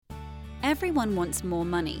Everyone wants more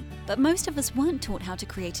money, but most of us weren't taught how to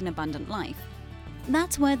create an abundant life.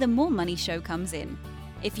 That's where the More Money Show comes in.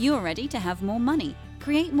 If you're ready to have more money,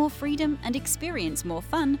 create more freedom, and experience more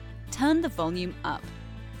fun, turn the volume up.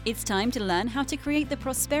 It's time to learn how to create the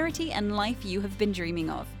prosperity and life you have been dreaming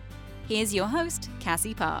of. Here's your host,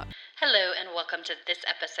 Cassie Park. Hello and welcome to this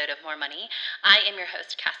episode of More Money. I am your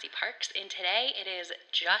host, Cassie Parks, and today it is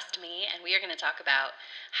just me, and we are going to talk about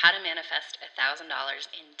how to manifest $1,000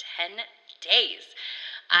 in 10 days.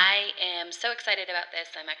 I am so excited about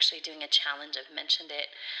this. I'm actually doing a challenge. I've mentioned it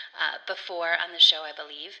before on the show, I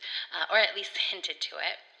believe, or at least hinted to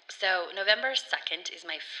it. So November 2nd is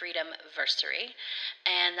my freedom-versary,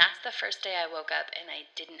 and that's the first day I woke up and I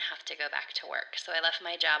didn't have to go back to work. So I left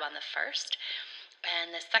my job on the 1st.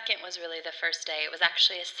 And the second was really the first day. It was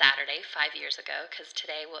actually a Saturday 5 years ago, because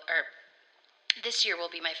this year will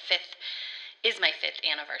be my fifth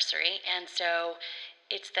anniversary. And so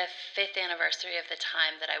it's the 5th anniversary of the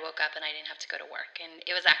time that I woke up and I didn't have to go to work. And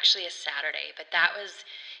it was actually a Saturday, but that was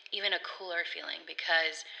even a cooler feeling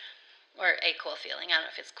or a cool feeling. I don't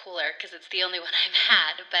know if it's cooler because it's the only one I've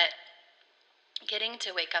had, but getting to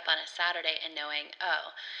wake up on a Saturday and knowing,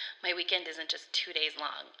 oh, my weekend isn't just 2 days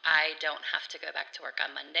long. I don't have to go back to work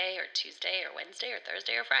on Monday or Tuesday or Wednesday or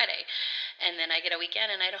Thursday or Friday. And then I get a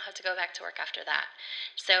weekend and I don't have to go back to work after that.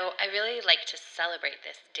 So I really like to celebrate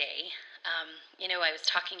this day. I was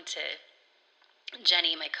talking to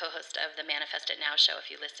Jenny, my co-host of the Manifest It Now show.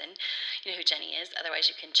 If you listen, you know who Jenny is. Otherwise,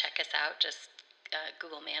 you can check us out. Just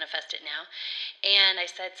Google Manifest It Now. And I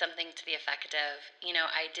said something to the effect of,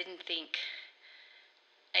 I didn't think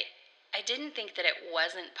that it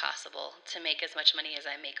wasn't possible to make as much money as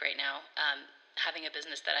I make right now, having a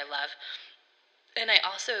business that I love. And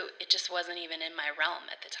it just wasn't even in my realm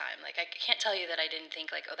at the time. Like, I can't tell you that I didn't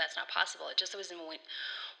think, like, oh, that's not possible. It just wasn't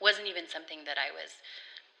even something that I was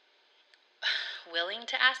willing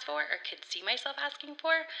to ask for or could see myself asking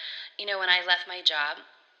for. When I left my job,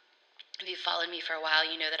 if you've followed me for a while,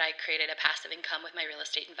 you know that I created a passive income with my real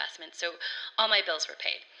estate investment. So all my bills were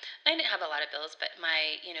paid. I didn't have a lot of bills, but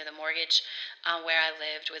the mortgage where I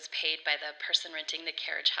lived was paid by the person renting the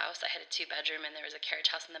carriage house. I had a 2-bedroom and there was a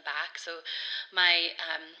carriage house in the back. So my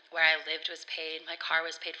where I lived was paid. My car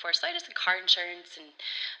was paid for. So I just had car insurance and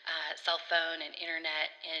cell phone and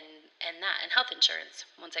internet and health insurance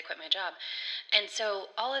once I quit my job. And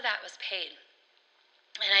so all of that was paid.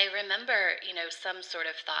 And I remember, some sort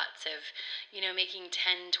of thoughts of, making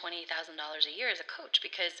 $10,000, $20,000 a year as a coach,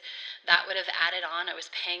 because that would have added on. I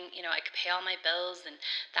was paying, I could pay all my bills, and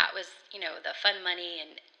that was, the fun money,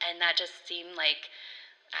 and that just seemed like,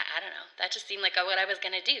 I don't know, that just seemed like what I was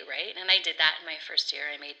going to do, right? And I did that in my first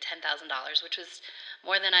year. I made $10,000, which was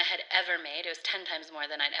more than I had ever made. It was 10 times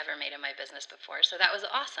more than I'd ever made in my business before. So that was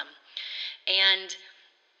awesome. And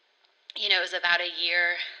it was about a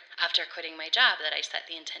year after quitting my job that I set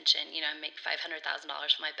the intention, I make $500,000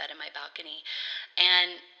 for my bed and my balcony.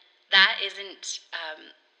 And that is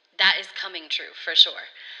coming true for sure.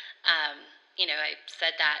 I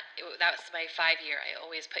said that was my 5-year. I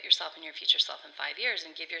always put yourself and your future self in 5 years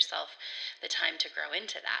and give yourself the time to grow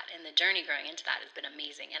into that. And the journey growing into that has been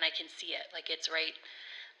amazing. And I can see it. Like, it's right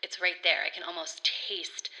there. I can almost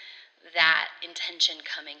taste that intention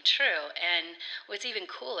coming true. And what's even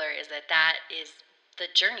cooler is that the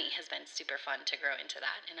journey has been super fun to grow into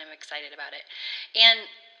that, and I'm excited about it. And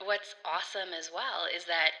what's awesome as well is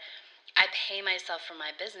that I pay myself for my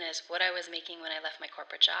business what I was making when I left my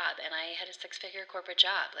corporate job, and I had a 6-figure corporate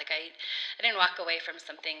job. Like, I didn't walk away from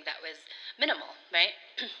something that was minimal, right?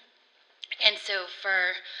 And so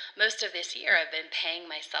for most of this year, I've been paying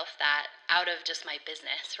myself that out of just my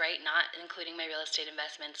business, right? Not including my real estate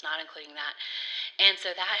investments, not including that. And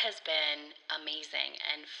so that has been amazing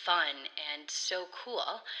and fun and so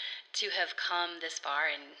cool to have come this far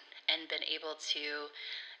and been able to,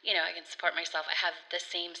 I can support myself. I have the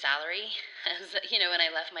same salary as, when I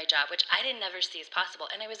left my job, which I didn't ever see as possible.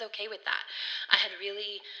 And I was okay with that. I had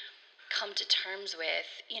really come to terms with,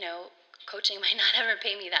 coaching might not ever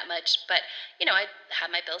pay me that much, but, I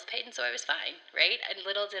had my bills paid, and so I was fine, right? And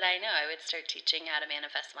little did I know I would start teaching how to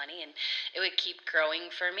manifest money, and it would keep growing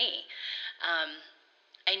for me.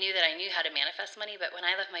 I knew that I knew how to manifest money, but when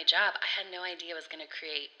I left my job, I had no idea I was going to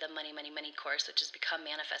create the Money, Money, Money course, which has become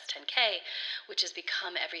Manifest 10K, which has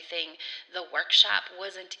become everything. The workshop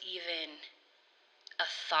wasn't even a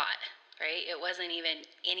thought, right? It wasn't even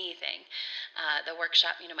anything. The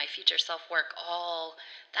workshop, my future self work, all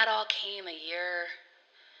came a year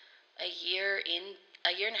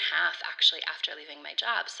and a half actually after leaving my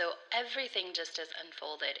job. So everything just has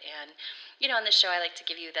unfolded. And, on this show, I like to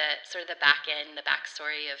give you the sort of the back end, the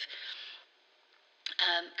backstory of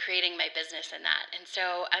creating my business in that. And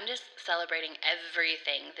so I'm just celebrating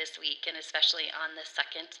everything this week, and especially on the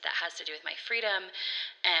second that has to do with my freedom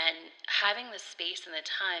and having the space and the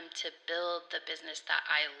time to build the business that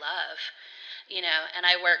I love. And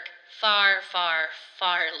I work far, far,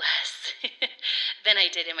 far less than I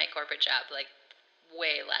did in my corporate job, like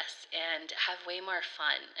way less, and have way more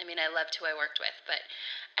fun. I mean, I loved who I worked with, but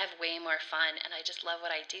I have way more fun, and I just love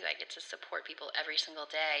what I do. I get to support people every single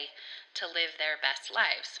day to live their best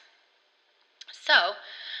lives. So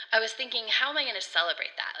I was thinking, how am I going to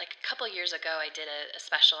celebrate that? Like a couple years ago, I did a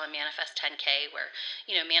special on Manifest 10K where,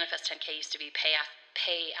 Manifest 10K used to be pay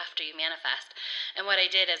after you manifest. And what I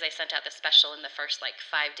did is I sent out the special in the first 5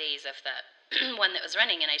 days of the one that was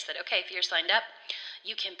running. And I said, okay, if you're signed up,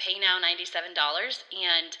 you can pay now $97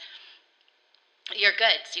 and you're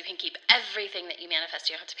good. So you can keep everything that you manifest.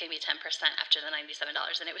 You don't have to pay me 10% after the $97.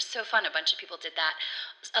 And it was so fun. A bunch of people did that.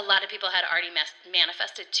 A lot of people had already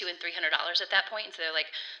manifested $200 and $300 at that point. And so they're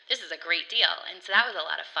like, this is a great deal. And so that was a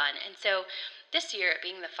lot of fun. And so this year,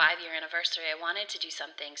 being the 5-year anniversary, I wanted to do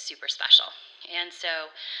something super special. And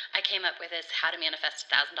so I came up with this How to Manifest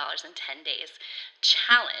 $1,000 in 10 Days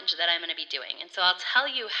challenge that I'm going to be doing. And so I'll tell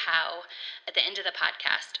you how at the end of the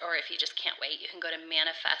podcast, or if you just can't wait, you can go to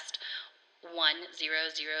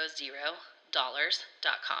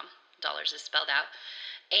manifest1000dollars.com. Dollars is spelled out.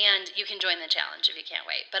 And you can join the challenge if you can't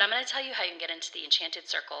wait. But I'm going to tell you how you can get into the Enchanted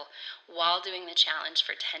Circle while doing the challenge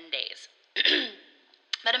for 10 days.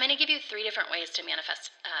 But I'm going to give you 3 different ways to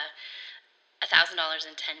manifest $1,000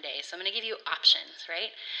 in 10 days. So I'm going to give you options,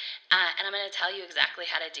 right? And I'm going to tell you exactly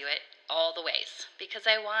how to do it all the ways because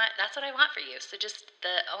that's what I want for you. So just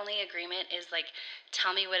the only agreement is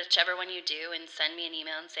tell me whichever one you do and send me an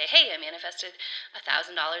email and say, hey, I manifested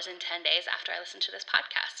 $1,000 in 10 days after I listened to this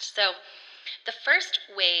podcast. So the first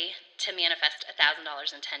way to manifest $1,000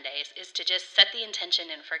 in 10 days is to just set the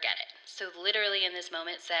intention and forget it. So literally in this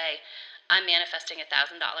moment say, I'm manifesting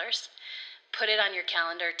 $1,000. Put it on your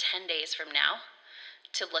calendar 10 days from now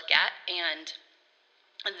to look at and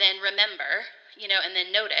then remember, and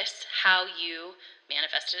then notice how you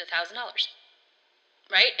manifested $1,000,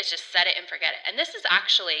 right? It's just set it and forget it. And this is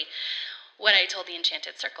actually what I told the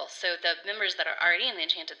Enchanted Circle. So the members that are already in the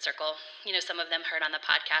Enchanted Circle, some of them heard on the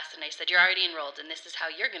podcast and I said, you're already enrolled and this is how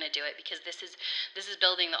you're going to do it because this is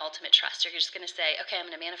building the ultimate trust. You're just going to say, okay, I'm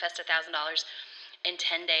going to manifest $1,000 in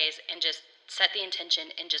 10 days and just set the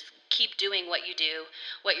intention and just keep doing what you're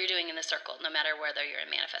doing in the circle, no matter whether you're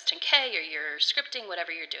in Manifest 10K or you're scripting,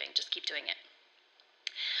 whatever you're doing, just keep doing it,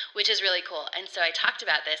 which is really cool. And so I talked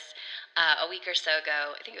about this a week or so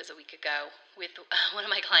ago, I think it was a week ago, with one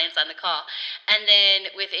of my clients on the call. And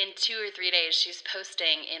then within 2 or 3 days, she's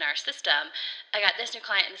posting in our system, I got this new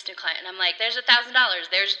client and this new client. And I'm like, there's $1,000.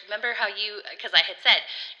 Remember how because I had said,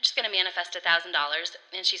 you're just going to manifest $1,000.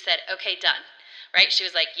 And she said, okay, done. Right? She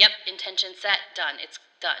was like, yep, intention set, done. It's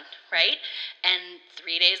done, right? And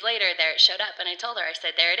 3 days later, there it showed up, and I told her, I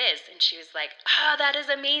said, there it is. And she was like, oh, that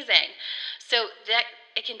is amazing. So that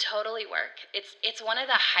it can totally work. It's one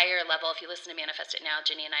of the higher level, if you listen to Manifest It Now,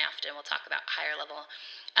 Ginny and I often will talk about higher level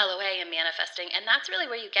LOA and manifesting, and that's really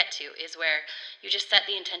where you get to, is where you just set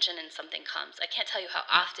the intention and something comes. I can't tell you how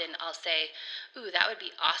often I'll say, ooh, that would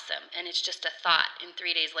be awesome, and it's just a thought, and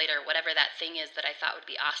 3 days later, whatever that thing is that I thought would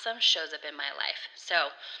be awesome shows up in my life.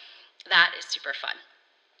 So that is super fun.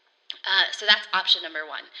 So that's option number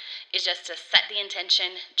 1, is just to set the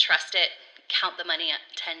intention, trust it, count the money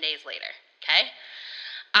 10 days later, okay?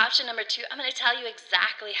 Option number 2, I'm going to tell you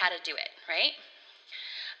exactly how to do it, right?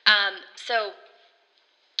 So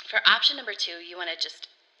for option number 2, you're going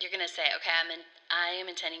to say, okay, I am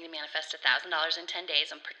intending to manifest $1,000 in 10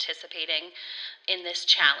 days. I'm participating in this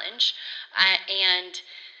challenge, and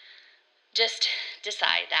just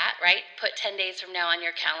decide that, right? Put 10 days from now on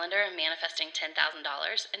your calendar and manifesting $10,000.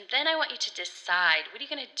 And then I want you to decide, what are you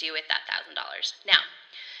going to do with that $1,000? Now,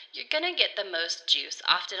 you're going to get the most juice.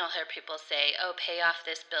 Often I'll hear people say, oh, pay off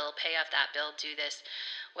this bill, pay off that bill, do this,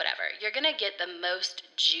 whatever. You're going to get the most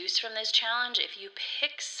juice from this challenge if you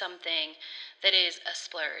pick something that is a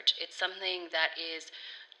splurge. It's something that is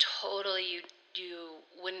totally you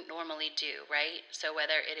wouldn't normally do, right? So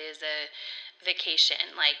whether it is a vacation,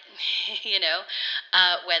 whether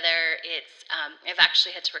it's, I've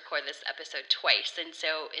actually had to record this episode twice. And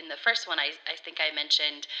so in the first one, I think I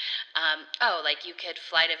mentioned, you could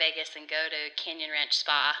fly to Vegas and go to Canyon Ranch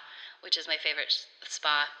Spa, which is my favorite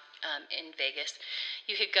spa in Vegas.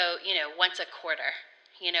 You could go, once a quarter,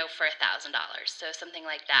 for $1,000. So something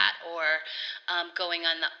like that, or going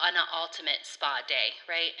on an ultimate spa day,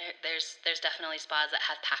 right? There's definitely spas that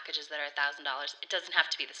have packages that are $1,000. It doesn't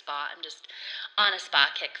have to be the spa. I'm just on a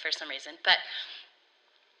spa kick for some reason, but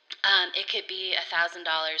It could be $1,000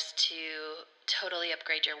 to totally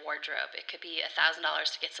upgrade your wardrobe. It could be $1,000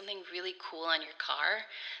 to get something really cool on your car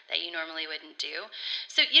that you normally wouldn't do.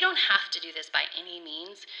 So you don't have to do this by any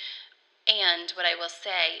means. And what I will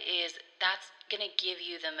say is that's going to give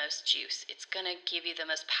you the most juice. It's going to give you the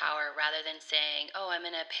most power rather than saying, "Oh, I'm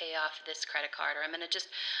going to pay off this credit card, or I'm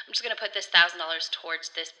just going to put this $1,000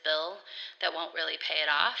 towards this bill that won't really pay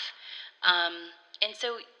it off." And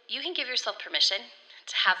so you can give yourself permission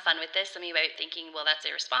to have fun with this. Some of you might be thinking, "Well, that's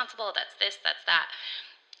irresponsible. That's this, that's that."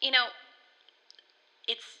 You know,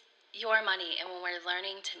 it's your money, and when we're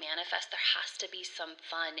learning to manifest, there has to be some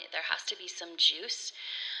fun. There has to be some juice.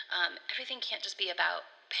 Everything can't just be about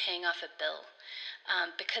paying off a bill,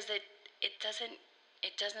 because it doesn't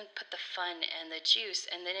put the fun and the juice,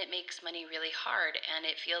 and then it makes money really hard, and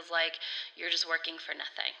it feels like you're just working for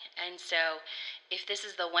nothing. And so if this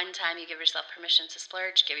is the one time you give yourself permission to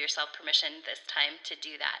splurge, give yourself permission this time to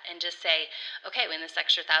do that, and just say, okay, when this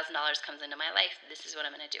extra $1,000 comes into my life, this is what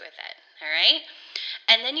I'm going to do with it. All right?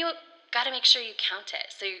 And then you got to make sure you count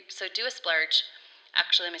it. So do a splurge.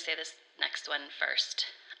 Actually, let me say this next one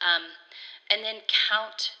first. And then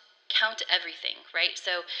count everything, right?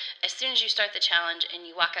 So as soon as you start the challenge and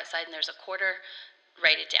you walk outside and there's a quarter,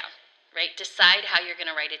 write it down, right? Decide how you're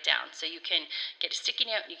going to write it down. So you can get a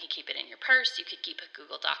sticky note, you can keep it in your purse, you could keep a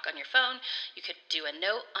Google Doc on your phone, you could do a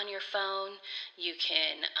note on your phone, you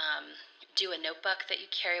can do a notebook that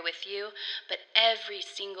you carry with you. But every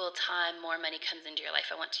single time more money comes into your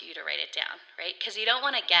life, I want you to write it down, right? Because you don't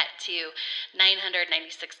want to get to $996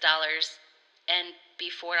 and be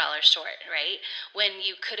 $4 short, right? When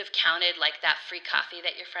you could have counted like that free coffee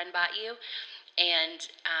that your friend bought you and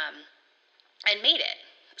made it.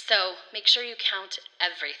 So make sure you count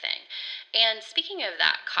everything. And speaking of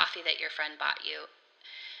that coffee that your friend bought you,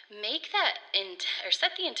 make that or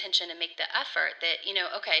set the intention and make the effort that,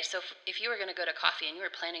 okay, so if you were going to go to coffee and you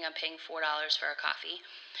were planning on paying $4 for a coffee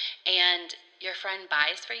and your friend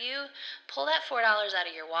buys for you, pull that $4 out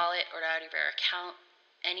of your wallet or out of your account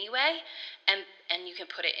anyway, and you can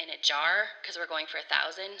put it in a jar, because we're going for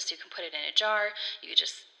 1,000, so you can put it in a jar. You could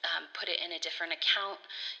just put it in a different account.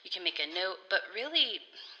 You can make a note, but really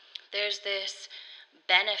there's this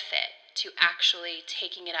benefit to actually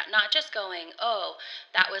taking it out, not just going, "Oh,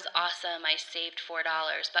 that was awesome, I saved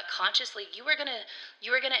 $4," but consciously you were gonna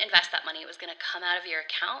invest that money. It was gonna come out of your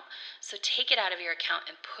account. So take it out of your account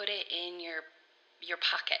and put it in your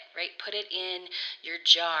pocket, right? Put it in your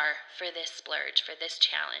jar for this splurge, for this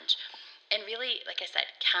challenge. And really, like I said,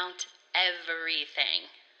 count everything,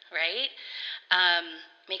 right?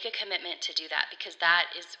 Make a commitment to do that, because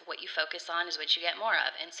that is what you focus on, is what you get more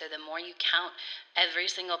of. And so the more you count every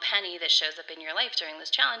single penny that shows up in your life during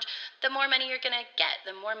this challenge, the more money you're going to get,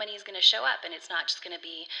 the more money is going to show up. And it's not just going to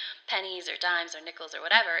be pennies or dimes or nickels or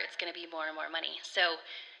whatever. It's going to be more and more money. So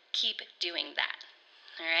keep doing that.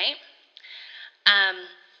 All right?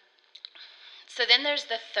 So then there's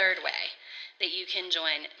the third way that you can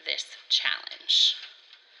join this challenge.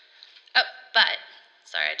 Oh, but,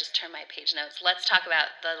 sorry, I just turned my page notes. Let's talk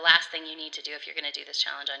about the last thing you need to do if you're going to do this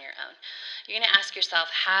challenge on your own. You're going to ask yourself,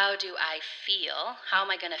 how do I feel? How am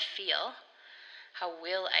I going to feel? How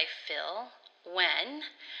will I feel when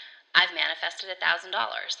I've manifested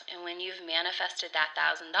 $1,000? And when you've manifested that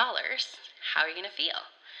 $1,000, how are you going to feel?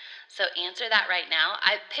 So answer that right now.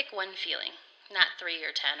 I pick one feeling, not 3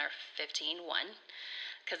 or 10 or 15, one,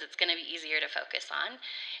 because it's going to be easier to focus on.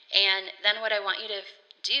 And then what I want you to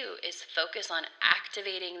do is focus on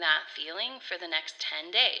activating that feeling for the next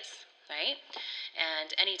 10 days, right?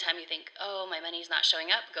 And anytime you think, "Oh, my money's not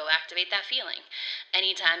showing up," go activate that feeling.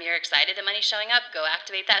 Anytime you're excited that money's showing up, go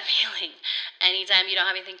activate that feeling. Anytime you don't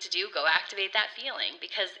have anything to do, go activate that feeling,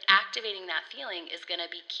 because activating that feeling is going to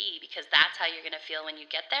be key, because that's how you're going to feel when you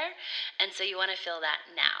get there. And so you want to feel that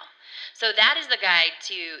now. So that is the guide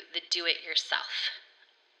to the do-it-yourself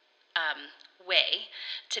way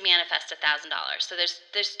to manifest $1,000. So there's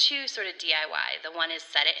two sort of DIY. The one is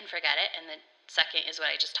set it and forget it, and the second is what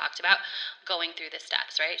I just talked about, going through the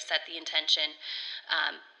steps, right? Set the intention,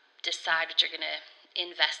 decide what you're going to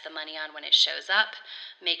invest the money on when it shows up,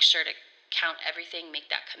 make sure to count everything, make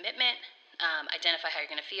that commitment, identify how you're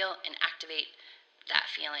going to feel, and activate that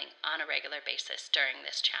feeling on a regular basis during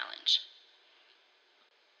this challenge.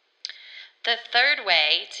 The third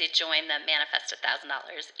way to join the Manifest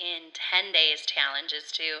 $1,000 in 10 days challenge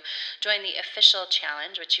is to join the official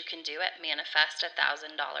challenge, which you can do at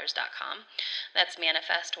manifest1000dollars.com. That's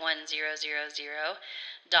manifest1000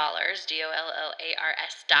 dollars,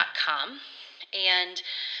 DOLLARS.com. And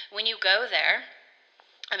when you go there,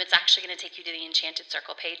 it's actually going to take you to the Enchanted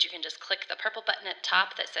Circle page. You can just click the purple button at the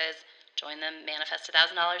top that says join the Manifest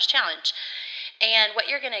 $1,000 challenge. And what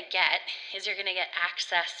you're going to get is you're going to get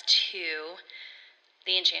access to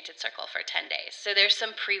the Enchanted Circle for 10 days. So there's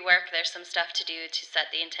some pre-work, there's some stuff to do to set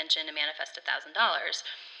the intention to manifest $1,000.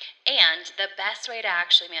 And the best way to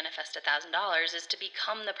actually manifest $1,000 is to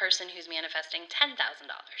become the person who's manifesting $10,000.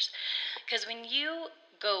 Because when you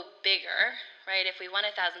go bigger, right, if we want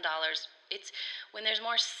 $1,000, it's when there's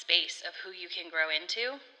more space of who you can grow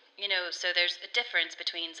into. So there's a difference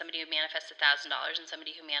between somebody who manifests $1,000 and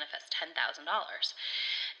somebody who manifests $10,000.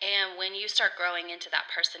 And when you start growing into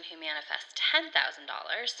that person who manifests $10,000,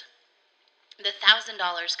 the $1,000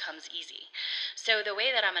 comes easy. So the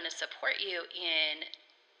way that I'm going to support you in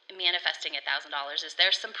manifesting $1,000 is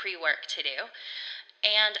there's some pre-work to do.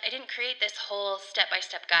 And I didn't create this whole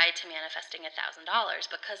step-by-step guide to manifesting $1,000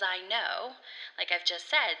 because I know, like I've just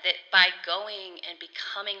said, that by going and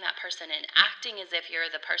becoming that person and acting as if you're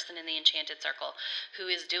the person in the Enchanted Circle who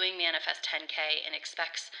is doing Manifest 10K and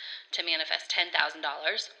expects to manifest $10,000,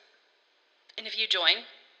 and if you join,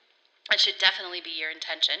 it should definitely be your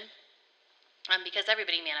intention, because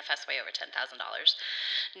everybody manifests way over $10,000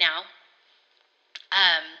 now.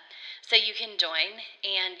 So you can join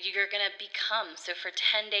and you're going to become, so for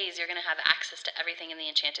 10 days you're going to have access to everything in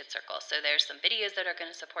the Enchanted Circle. So there's some videos that are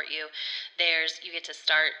going to support you. You get to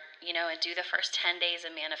start, and do the first 10 days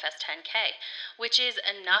and manifest 10K, which is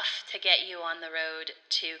enough to get you on the road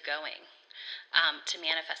to going, to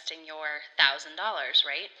manifesting your $1,000,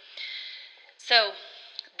 right? So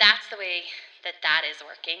that's the way that is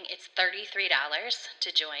working. It's $33 to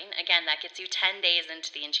join. Again, that gets you 10 days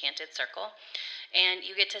into the Enchanted Circle. And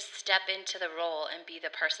you get to step into the role and be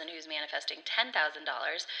the person who's manifesting $10,000,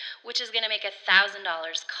 which is going to make $1,000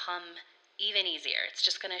 come even easier. It's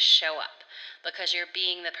just going to show up because you're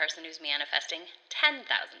being the person who's manifesting $10,000.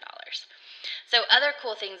 So other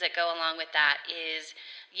cool things that go along with that is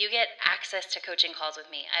you get access to coaching calls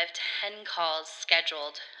with me. I have 10 calls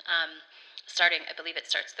scheduled, starting, I believe it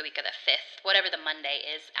starts the week of the 5th, whatever the Monday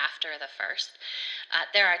is after the 1st.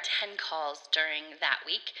 There are 10 calls during that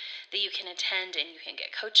week that you can attend and you can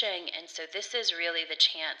get coaching. And so this is really the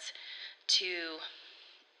chance to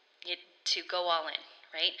go all in,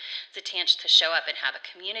 right? It's a chance to show up and have a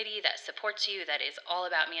community that supports you, that is all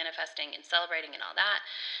about manifesting and celebrating and all that.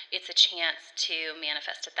 It's a chance to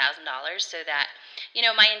manifest $1,000 so that,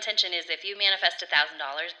 my intention is if you manifest $1,000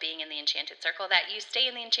 being in the Enchanted Circle, that you stay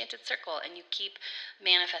in the Enchanted Circle and you keep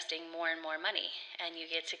manifesting more and more money. And you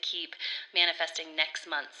get to keep manifesting next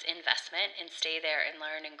month's investment and stay there and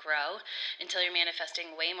learn and grow until you're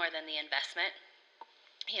manifesting way more than the investment.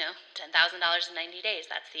 $10,000 in 90 days,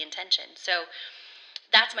 that's the intention. So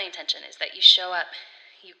that's my intention, is that you show up,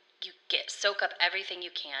 you soak up everything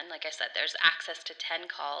you can. Like I said, there's access to 10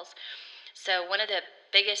 calls. So one of the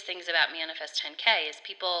biggest things about Manifest 10K is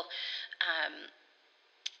people,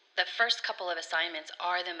 the first couple of assignments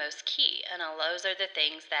are the most key, and all those are the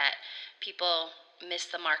things that people miss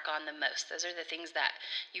the mark on the most. Those are the things that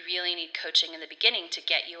you really need coaching in the beginning to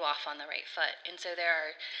get you off on the right foot. And so there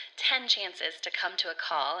are 10 chances to come to a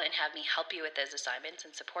call and have me help you with those assignments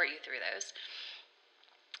and support you through those,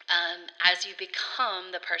 as you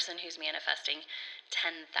become the person who's manifesting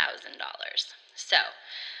 $10,000. So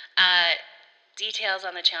details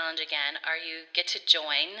on the challenge again are you get to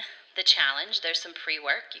join the challenge. There's some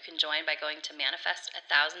pre-work. You can join by going to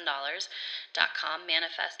manifest1000.com,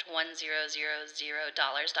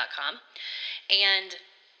 manifest1000.com, and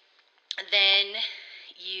then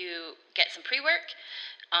you get some pre-work.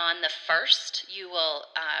 On the 1st, you will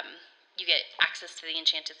you get access to the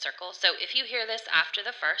Enchanted Circle. So if you hear this after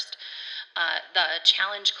the 1st, the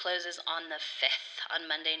challenge closes on the 5th, on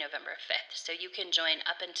Monday, November 5th. So you can join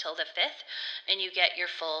up until the 5th, and you get your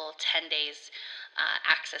full 10 days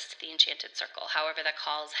access to the Enchanted Circle. However, the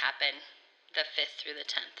calls happen the 5th through the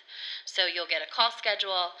 10th. So you'll get a call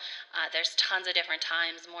schedule. There's tons of different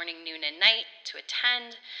times, morning, noon, and night, to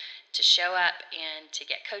attend, to show up, and to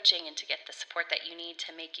get coaching and to get the support that you need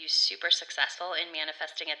to make you super successful in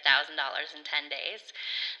manifesting $1,000 in 10 days.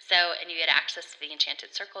 So, and you get access to the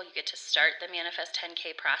Enchanted Circle. You get to start the Manifest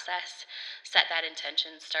 10K process, set that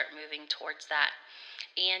intention, start moving towards that.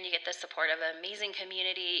 And you get the support of an amazing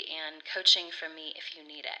community and coaching from me if you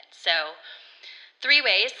need it. So 3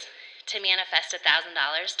 ways to manifest $1,000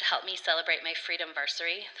 to help me celebrate my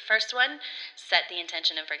Freedomversary. The first one, set the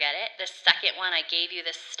intention and forget it. The second one, I gave you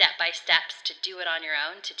the step-by-steps to do it on your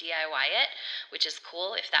own, to DIY it, which is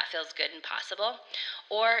cool if that feels good and possible.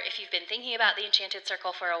 Or if you've been thinking about the Enchanted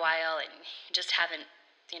Circle for a while and you just haven't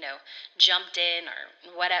jumped in or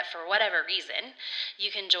for whatever reason,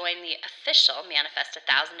 you can join the official Manifest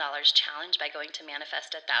 $1,000 challenge by going to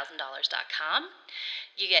manifest1000dollars.com.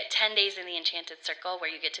 You get 10 days in the Enchanted Circle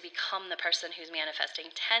where you get to become the person who's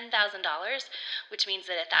manifesting $10,000, which means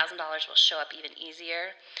that $1,000 will show up even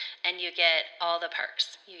easier, and you get all the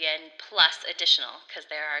perks. You get plus additional, because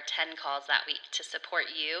there are 10 calls that week to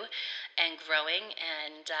support you and growing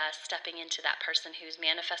and stepping into that person who's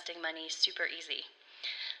manifesting money super easy.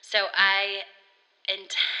 So I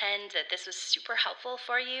intend that this was super helpful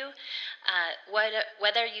for you.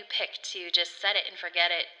 Whether you pick to just set it and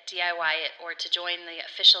forget it, DIY it, or to join the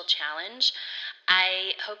official challenge,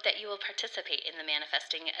 I hope that you will participate in the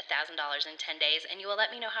Manifesting $1,000 in 10 days, and you will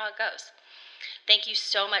let me know how it goes. Thank you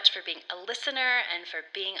so much for being a listener and for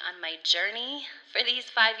being on my journey for these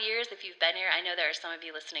 5 years. If you've been here, I know there are some of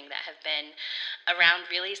you listening that have been around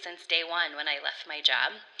really since day one when I left my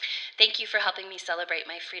job. Thank you for helping me celebrate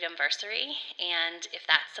my Freedomversary, and if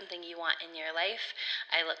that's something you want in your life,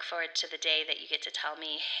 I look forward to the day that you get to tell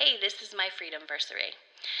me, hey, this is my Freedomversary.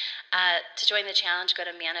 To join the challenge, go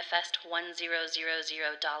to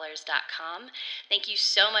manifest1000dollars.com. Thank you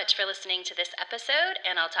so much for listening to this episode,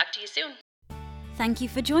 and I'll talk to you soon. Thank you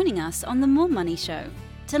for joining us on The More Money Show.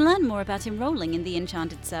 To learn more about enrolling in the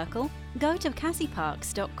Enchanted Circle, go to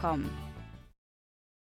CassieParks.com.